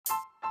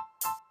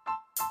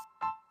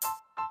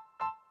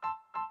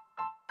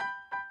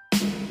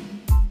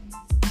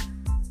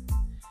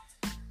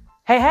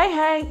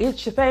Hey,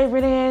 it's your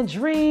favorite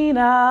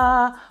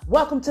Andrina.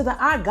 Welcome to the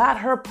I Got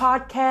Her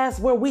podcast,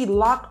 where we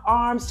lock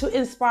arms to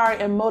inspire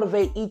and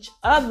motivate each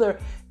other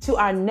to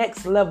our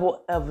next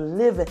level of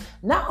living.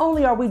 Not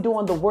only are we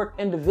doing the work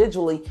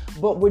individually,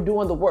 but we're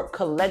doing the work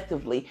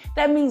collectively.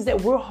 That means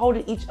that we're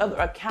holding each other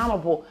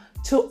accountable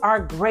to our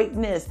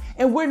greatness,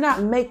 and we're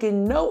not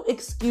making no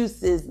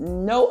excuses,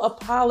 no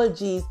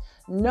apologies,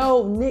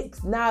 no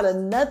nicks, nada,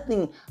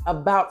 nothing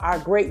about our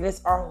greatness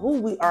or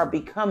who we are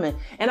becoming.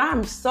 And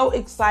I'm so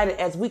excited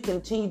as we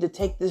continue to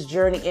take this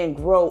journey and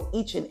grow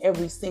each and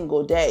every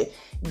single day.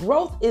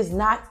 Growth is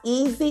not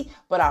easy,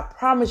 but I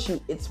promise you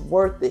it's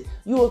worth it.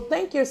 You will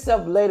thank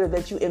yourself later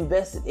that you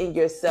invested in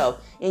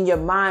yourself, in your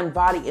mind,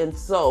 body, and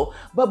soul.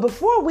 But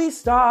before we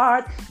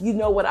start, you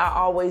know what I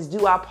always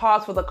do. I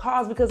pause for the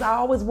cause because I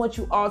always want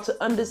you all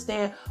to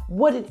understand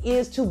what it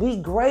is to be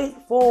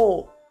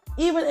grateful.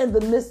 Even in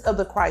the midst of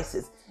the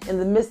crisis, in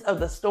the midst of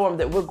the storm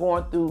that we're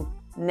going through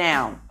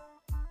now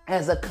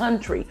as a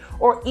country,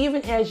 or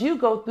even as you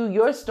go through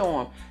your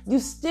storm, you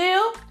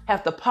still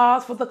have to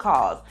pause for the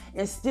cause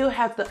and still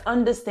have to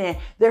understand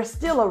there's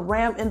still a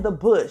ram in the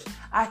bush.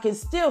 I can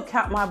still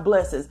count my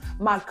blessings.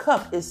 My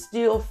cup is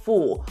still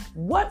full.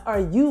 What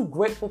are you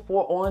grateful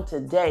for on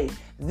today?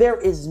 There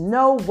is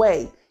no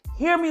way.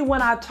 Hear me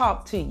when I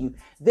talk to you.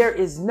 There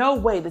is no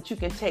way that you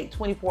can take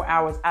 24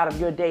 hours out of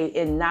your day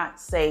and not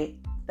say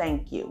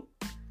thank you.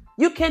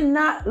 You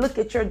cannot look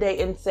at your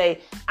day and say,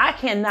 I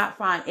cannot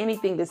find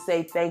anything to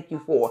say thank you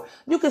for.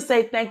 You can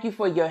say thank you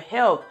for your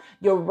health,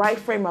 your right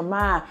frame of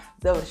mind,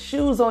 the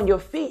shoes on your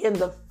feet and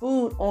the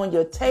food on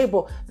your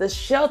table, the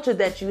shelter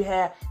that you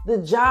have, the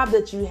job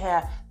that you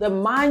have, the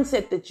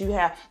mindset that you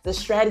have, the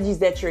strategies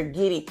that you're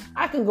getting.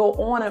 I can go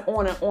on and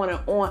on and on and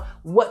on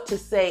what to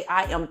say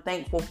I am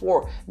thankful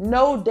for.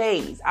 No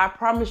days, I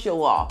promise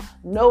you all,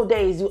 no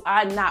days do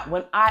I not,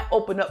 when I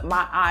open up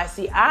my eyes,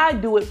 see, I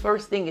do it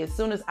first thing as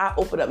soon as I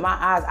open up my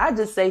eyes, I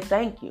just say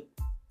thank you.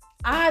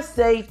 I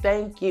say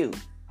thank you.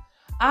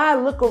 I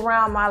look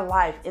around my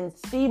life and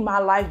see my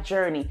life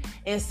journey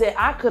and say,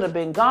 I could have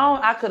been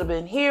gone. I could have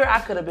been here. I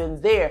could have been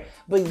there.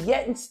 But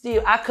yet and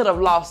still, I could have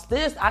lost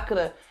this. I could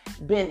have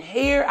been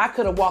here. I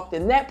could have walked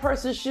in that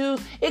person's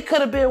shoes. It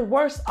could have been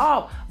worse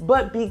off.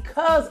 But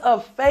because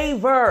of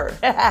favor,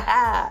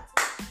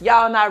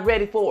 y'all not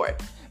ready for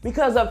it.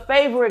 Because of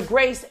favor,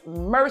 grace,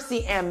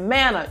 mercy, and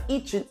manna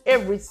each and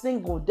every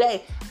single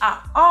day,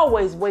 I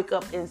always wake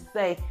up and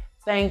say,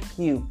 thank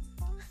you.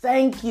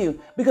 Thank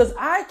you. Because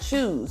I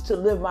choose to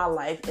live my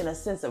life in a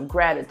sense of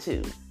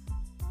gratitude.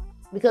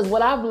 Because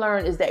what I've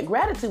learned is that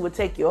gratitude will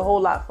take you a whole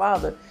lot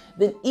farther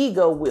than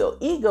ego will.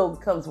 Ego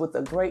comes with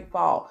a great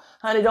fall.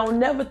 Honey, don't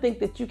never think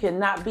that you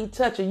cannot be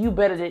touched or you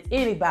better than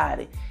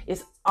anybody.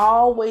 It's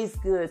always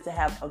good to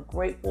have a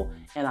grateful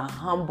and a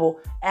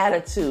humble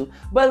attitude.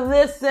 But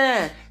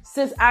listen,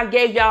 since I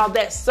gave y'all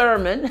that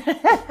sermon,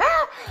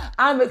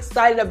 I'm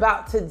excited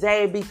about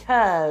today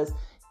because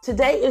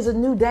today is a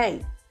new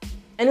day.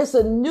 And it's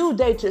a new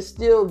day to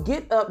still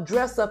get up,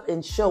 dress up,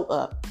 and show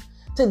up.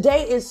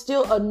 Today is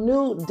still a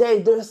new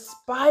day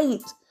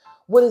despite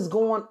what is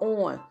going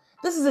on.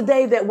 This is a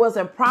day that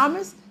wasn't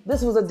promised.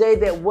 This was a day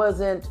that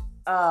wasn't,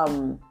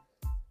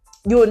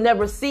 you will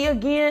never see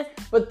again.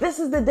 But this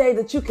is the day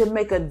that you can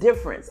make a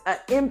difference, an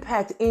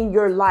impact in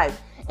your life.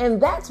 And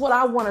that's what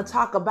I want to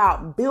talk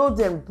about,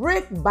 building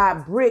brick by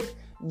brick.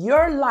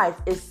 Your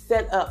life is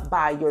set up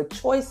by your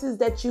choices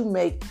that you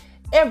make,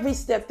 every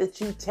step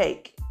that you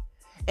take.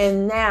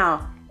 And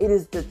now it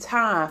is the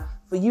time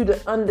for you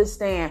to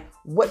understand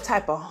what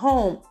type of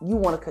home you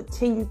want to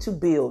continue to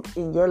build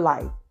in your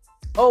life.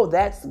 Oh,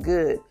 that's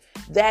good.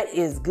 That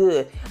is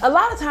good. A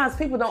lot of times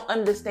people don't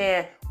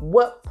understand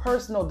what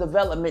personal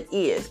development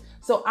is.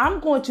 So I'm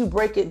going to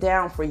break it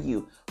down for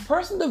you.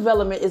 Personal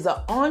development is an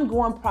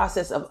ongoing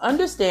process of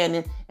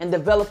understanding and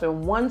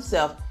developing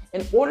oneself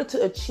in order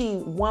to achieve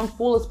one's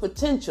fullest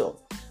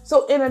potential.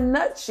 So in a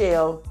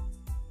nutshell,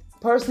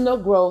 personal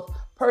growth,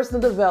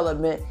 personal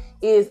development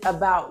is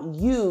about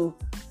you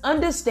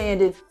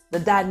understanding the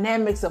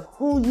dynamics of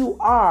who you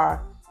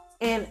are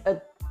and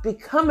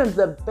becoming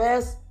the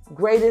best,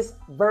 greatest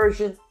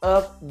version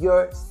of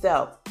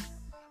yourself.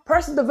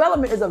 Personal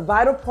development is a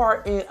vital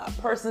part in a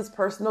person's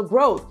personal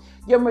growth,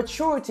 your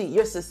maturity,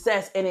 your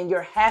success, and in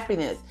your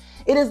happiness.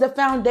 It is the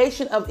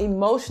foundation of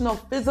emotional,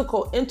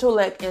 physical,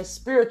 intellect, and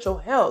spiritual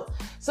health.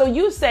 So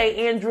you say,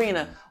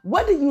 Andrina,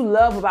 what do you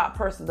love about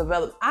personal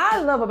development?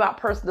 I love about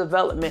personal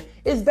development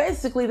is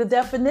basically the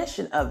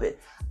definition of it.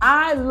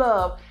 I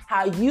love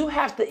how you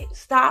have to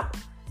stop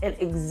and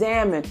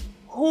examine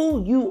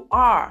who you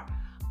are,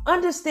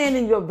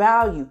 understanding your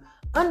value,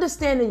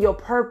 understanding your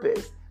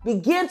purpose,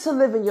 begin to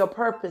live in your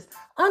purpose,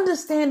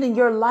 understanding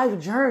your life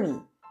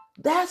journey.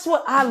 That's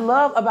what I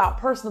love about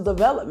personal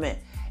development.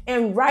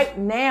 And right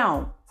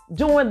now,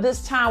 during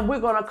this time, we're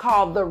going to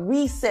call the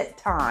reset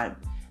time.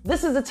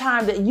 This is the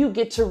time that you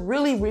get to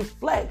really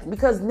reflect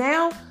because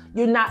now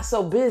you're not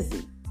so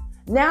busy.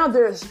 Now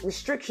there's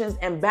restrictions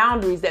and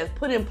boundaries that's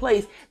put in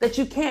place that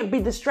you can't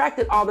be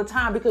distracted all the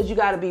time because you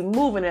got to be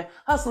moving and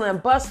hustling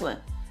and bustling.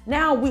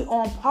 Now we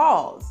on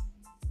pause.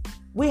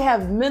 We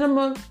have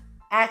minimum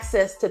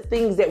access to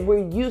things that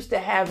we're used to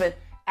having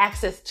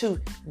access to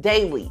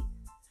daily.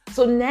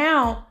 So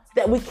now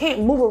that we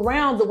can't move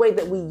around the way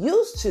that we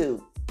used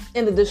to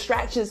and the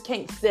distractions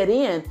can't set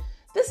in,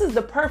 this is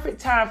the perfect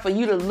time for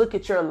you to look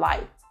at your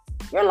life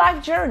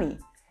journey,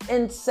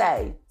 and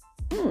say,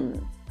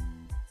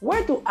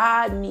 where do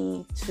I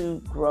need to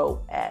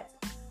grow at?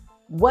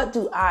 What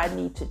do I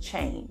need to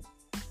change?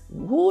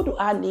 Who do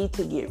I need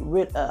to get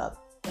rid of?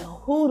 And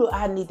who do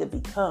I need to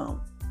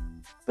become?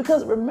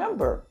 Because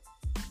remember,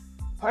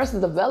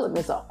 personal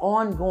development is an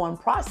ongoing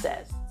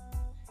process.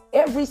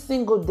 Every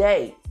single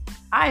day,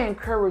 I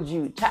encourage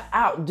you to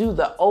outdo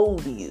the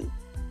old you.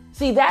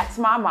 See, that's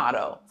my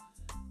motto.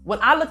 When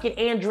I look at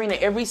Andrina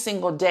every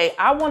single day,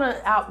 I want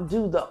to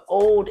outdo the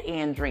old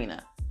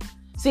Andrina.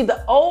 See,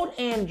 the old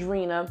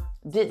Andrina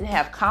didn't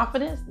have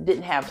confidence,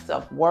 didn't have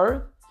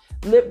self-worth,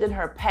 lived in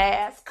her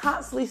past,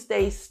 constantly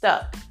stayed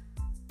stuck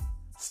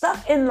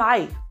in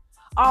life,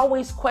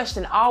 always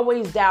questioned,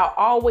 always doubt,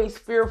 always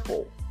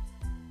fearful.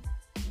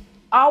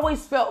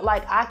 Always felt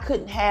like I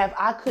couldn't have,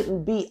 I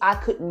couldn't be, I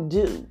couldn't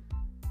do.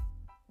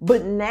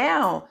 But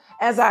now,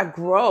 as I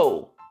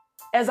grow,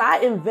 as I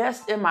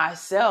invest in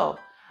myself,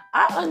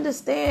 I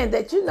understand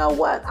that, you know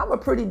what? I'm a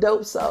pretty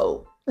dope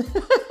soul.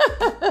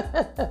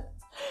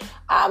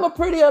 I'm a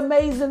pretty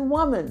amazing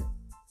woman.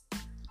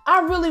 I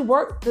really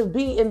work to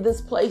be in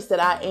this place that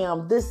I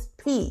am, this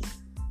peace,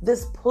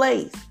 this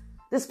place,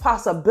 this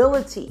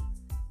possibility.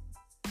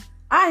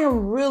 I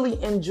am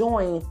really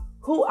enjoying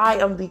who I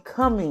am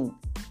becoming.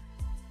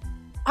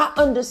 I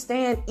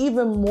understand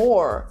even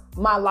more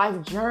my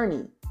life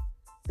journey,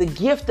 the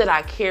gift that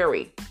I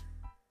carry,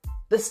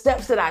 the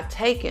steps that I've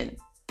taken,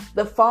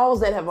 the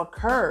falls that have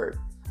occurred.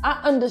 I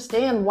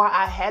understand why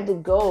I had to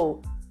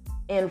go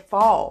and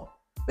fall.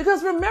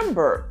 Because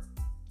remember,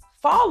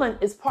 falling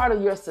is part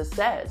of your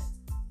success.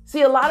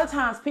 See, a lot of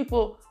times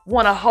people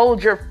want to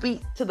hold your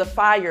feet to the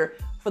fire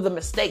for the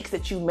mistakes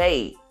that you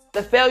made,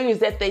 the failures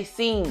that they've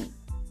seen.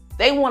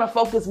 They want to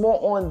focus more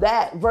on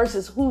that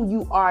versus who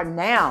you are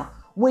now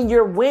when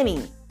you're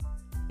winning.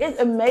 It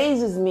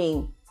amazes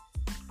me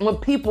when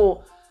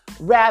people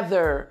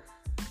rather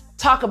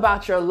talk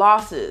about your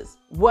losses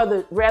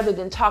rather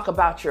than talk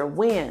about your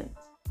wins.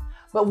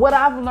 But what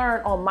I've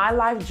learned on my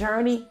life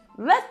journey,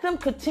 let them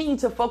continue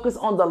to focus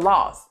on the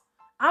loss.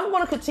 I'm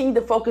going to continue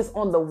to focus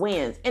on the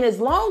wins. And as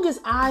long as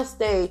I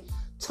stay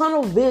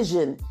tunnel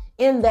vision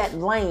in that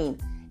lane,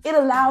 it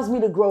allows me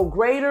to grow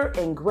greater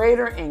and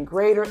greater and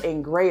greater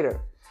and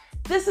greater.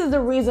 This is the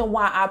reason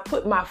why I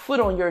put my foot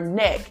on your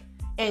neck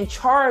and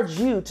charge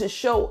you to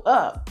show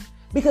up.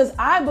 Because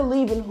I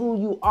believe in who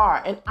you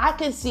are and I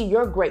can see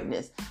your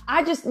greatness.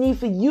 I just need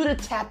for you to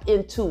tap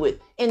into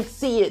it and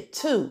see it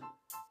too.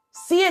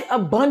 See it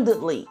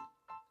abundantly.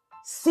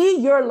 See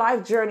your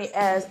life journey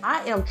as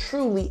I am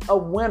truly a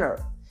winner.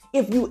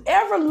 If you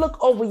ever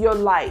look over your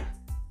life,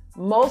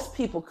 most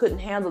people couldn't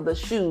handle the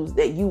shoes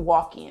that you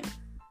walk in.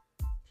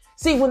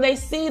 See, when they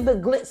see the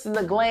glitz and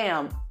the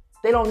glam,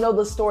 they don't know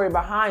the story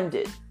behind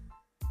it.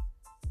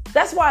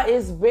 That's why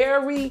it's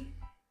very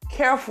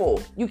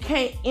careful. You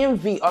can't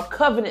envy or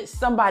covet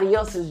somebody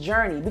else's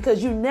journey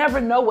because you never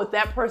know what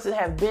that person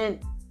have been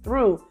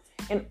through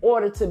in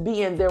order to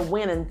be in their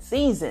winning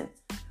season.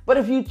 But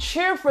if you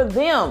cheer for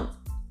them,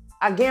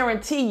 I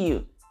guarantee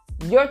you,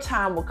 your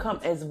time will come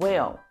as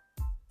well.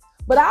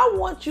 But I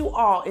want you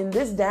all in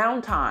this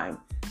downtime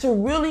to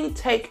really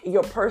take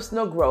your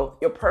personal growth,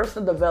 your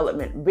personal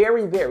development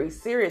very, very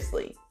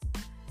seriously.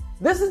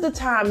 This is the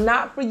time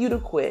not for you to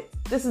quit.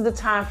 This is the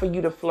time for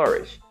you to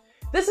flourish.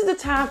 This is the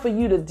time for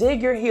you to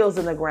dig your heels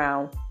in the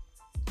ground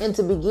and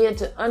to begin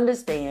to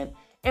understand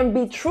and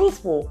be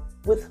truthful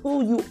with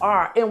who you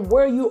are and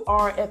where you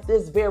are at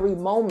this very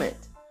moment.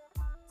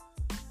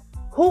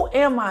 Who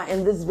am I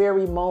in this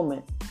very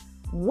moment?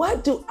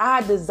 What do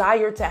I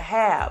desire to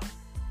have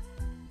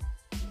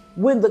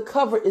when the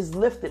cover is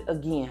lifted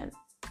again?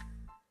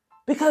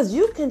 Because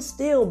you can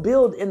still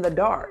build in the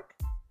dark,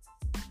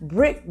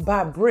 brick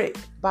by brick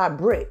by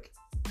brick.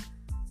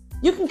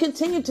 You can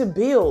continue to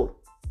build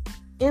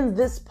in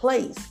this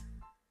place.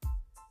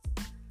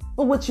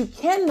 But what you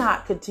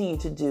cannot continue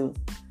to do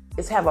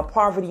is have a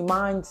poverty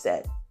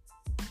mindset.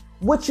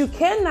 What you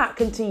cannot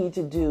continue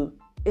to do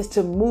is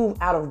to move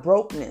out of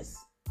brokenness.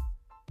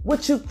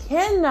 What you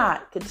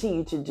cannot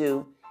continue to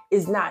do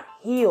is not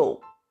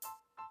heal,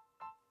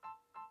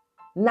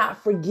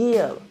 not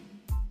forgive.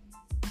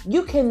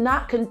 You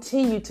cannot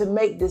continue to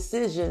make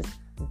decisions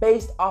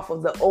based off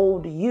of the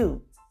old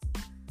you.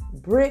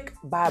 Brick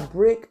by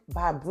brick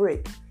by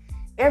brick.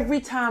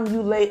 Every time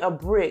you lay a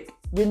brick,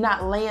 you're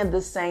not laying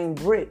the same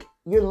brick.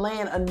 You're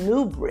laying a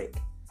new brick.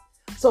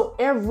 So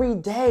every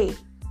day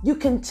you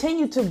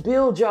continue to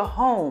build your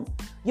home.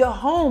 Your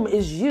home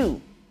is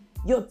you.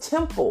 Your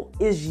temple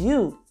is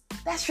you.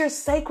 That's your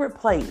sacred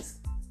place.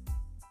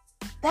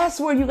 That's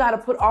where you got to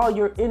put all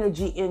your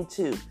energy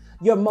into,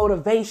 your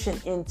motivation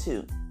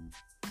into.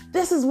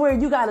 This is where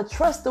you got to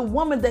trust the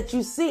woman that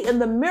you see in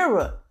the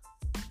mirror.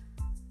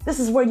 This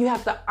is where you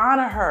have to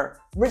honor her,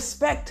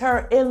 respect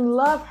her, and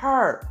love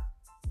her.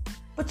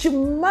 But you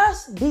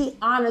must be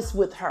honest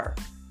with her.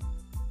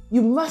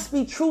 You must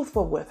be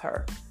truthful with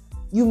her.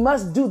 You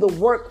must do the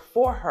work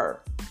for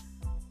her.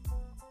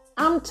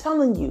 I'm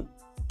telling you,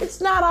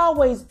 it's not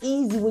always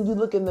easy when you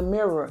look in the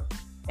mirror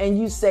and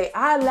you say,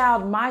 I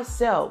allowed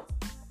myself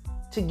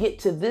to get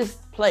to this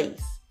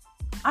place.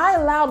 I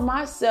allowed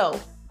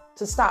myself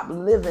to stop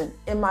living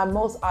in my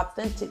most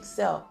authentic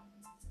self.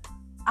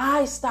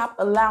 I stopped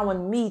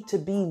allowing me to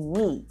be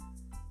me.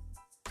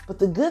 But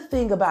the good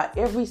thing about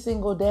every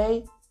single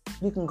day,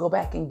 you can go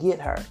back and get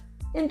her.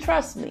 And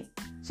trust me,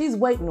 she's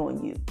waiting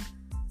on you.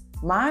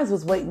 Mine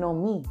was waiting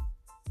on me.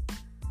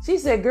 She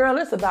said, girl,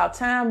 it's about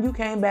time you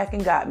came back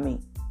and got me.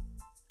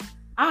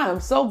 I am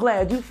so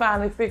glad you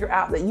finally figured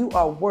out that you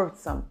are worth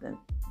something,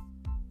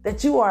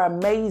 that you are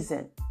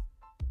amazing.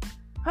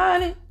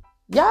 Honey,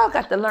 y'all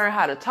got to learn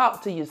how to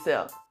talk to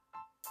yourself.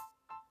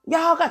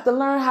 Y'all got to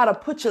learn how to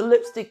put your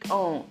lipstick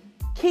on,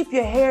 keep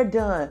your hair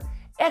done,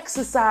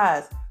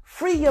 exercise,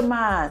 free your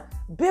mind,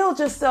 build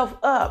yourself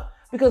up.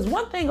 Because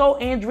one thing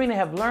old Andrina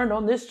have learned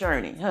on this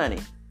journey, honey,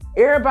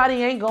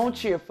 everybody ain't gonna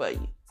cheer for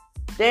you.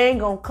 They ain't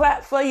gonna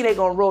clap for you. They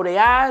gonna roll their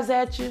eyes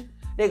at you.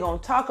 They gonna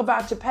talk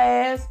about your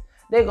past.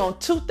 They gonna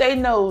toot their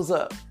nose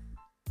up.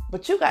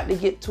 But you got to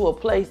get to a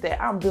place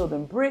that I'm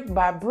building brick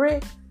by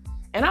brick,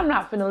 and I'm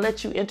not finna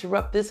let you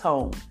interrupt this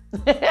home.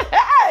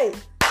 Hey,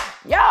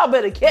 y'all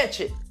better catch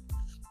it.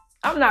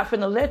 I'm not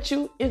finna let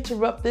you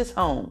interrupt this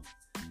home.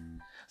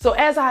 So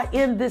as I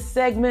end this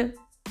segment,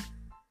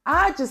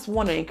 I just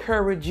want to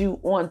encourage you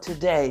on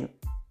today.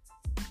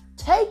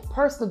 Take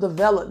personal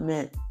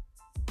development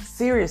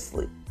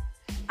seriously.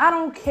 I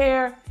don't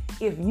care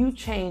if you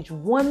change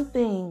one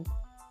thing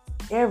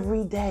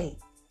every day.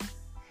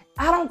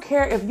 I don't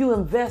care if you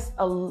invest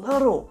a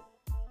little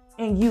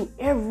in you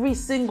every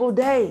single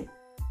day.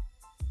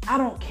 I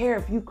don't care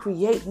if you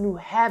create new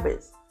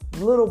habits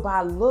little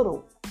by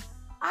little.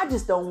 I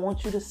just don't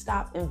want you to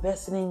stop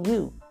investing in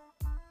you.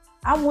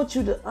 I want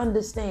you to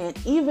understand,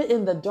 even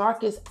in the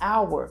darkest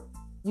hour,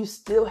 you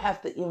still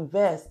have to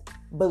invest,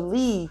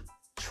 believe,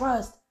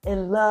 trust,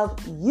 and love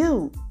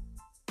you.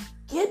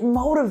 Get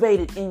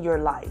motivated in your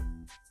life.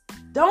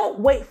 Don't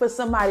wait for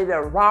somebody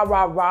to rah,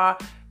 rah, rah,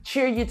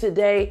 cheer you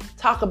today,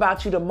 talk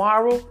about you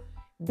tomorrow.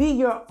 Be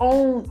your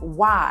own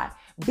why.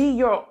 Be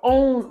your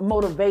own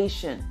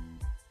motivation.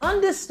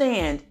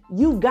 Understand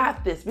you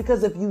got this,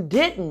 because if you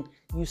didn't,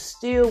 you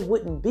still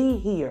wouldn't be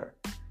here.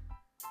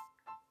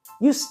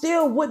 You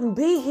still wouldn't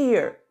be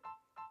here.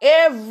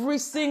 Every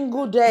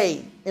single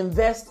day,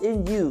 invest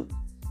in you.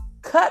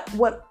 Cut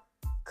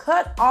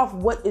off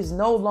what is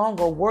no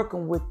longer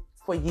working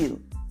for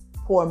you.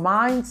 Poor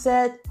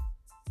mindset,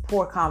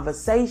 poor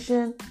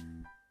conversation,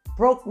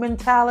 broke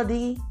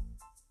mentality,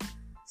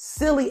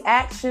 silly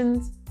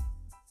actions.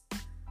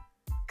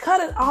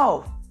 Cut it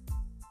off.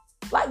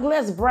 Like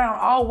Les Brown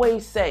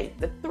always say,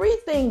 the 3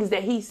 things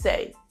that he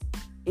say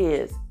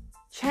is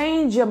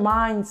change your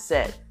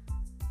mindset.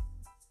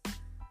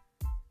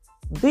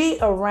 Be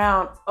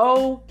around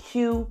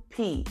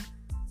OQP,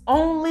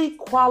 only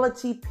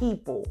quality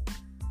people.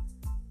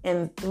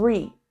 And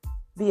 3,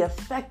 be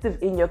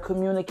effective in your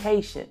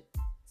communication.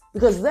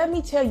 Because let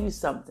me tell you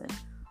something.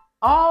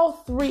 All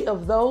 3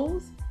 of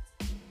those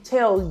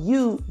tell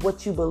you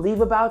what you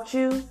believe about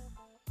you,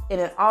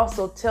 and it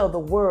also tell the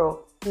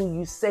world who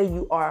you say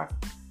you are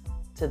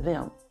to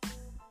them.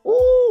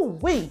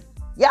 Ooh-wee.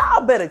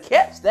 Y'all better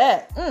catch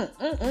that.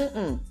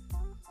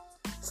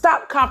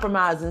 Stop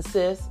compromising,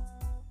 sis.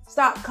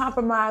 Stop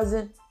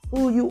compromising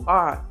who you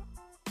are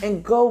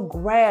and go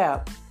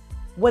grab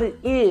what it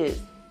is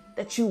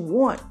that you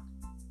want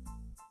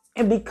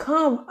and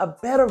become a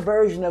better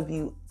version of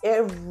you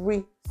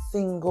every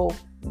single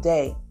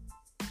day.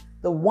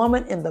 The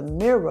woman in the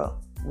mirror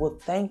will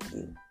thank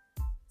you.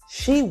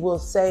 She will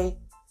say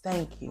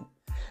thank you.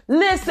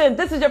 Listen,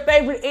 this is your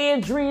favorite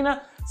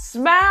Andrina.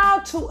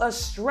 Smile to a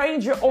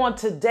stranger on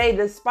today,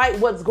 despite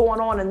what's going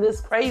on in this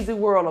crazy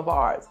world of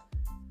ours.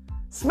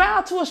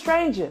 Smile to a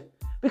stranger,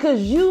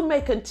 because you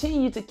may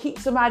continue to keep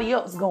somebody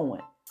else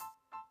going.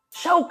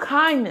 Show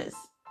kindness,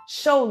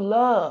 show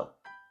love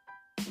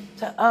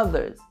to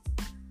others.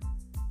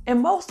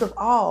 And most of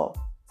all,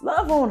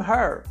 love on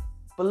her,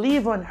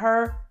 believe on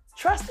her,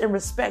 trust and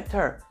respect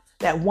her,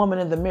 that woman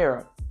in the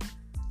mirror.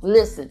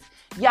 Listen,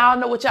 y'all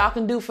know what y'all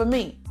can do for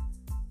me.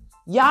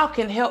 Y'all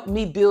can help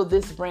me build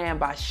this brand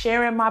by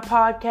sharing my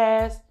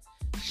podcast,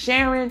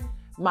 sharing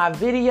my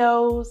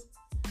videos,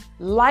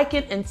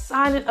 liking and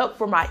signing up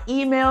for my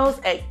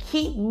emails at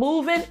Keep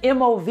Moving,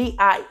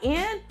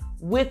 MOVIN,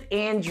 with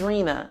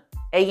Andrina,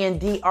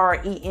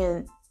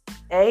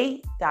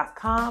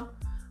 ANDRENA.com.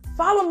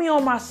 Follow me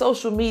on my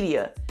social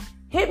media.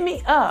 Hit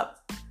me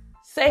up.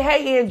 Say,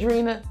 hey,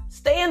 Andrina,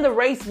 stay in the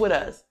race with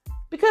us.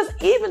 Because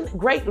even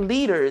great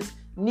leaders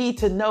need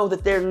to know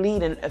that they're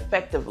leading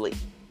effectively.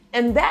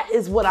 And that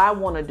is what I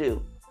want to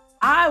do.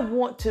 I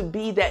want to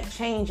be that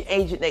change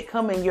agent that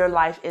come in your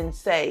life and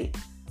say,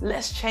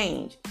 let's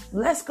change.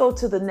 Let's go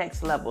to the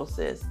next level,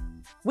 sis.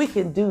 We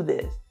can do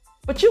this.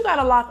 But you got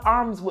to lock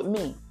arms with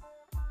me.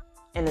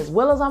 And as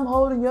well as I'm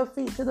holding your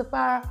feet to the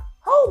fire,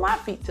 hold my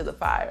feet to the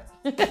fire.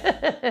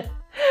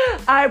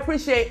 I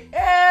appreciate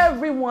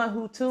everyone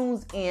who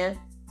tunes in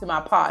to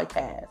my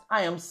podcast.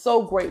 I am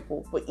so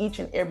grateful for each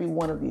and every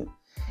one of you.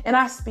 And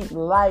I speak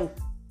life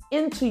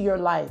into your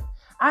life.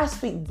 I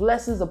speak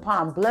blessings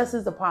upon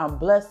blessings upon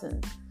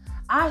blessings.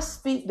 I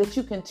speak that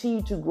you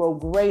continue to grow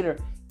greater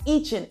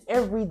each and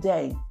every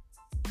day.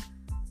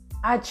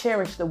 I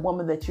cherish the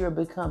woman that you're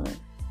becoming.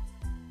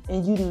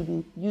 And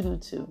you do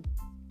too.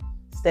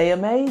 Stay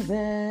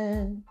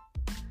amazing.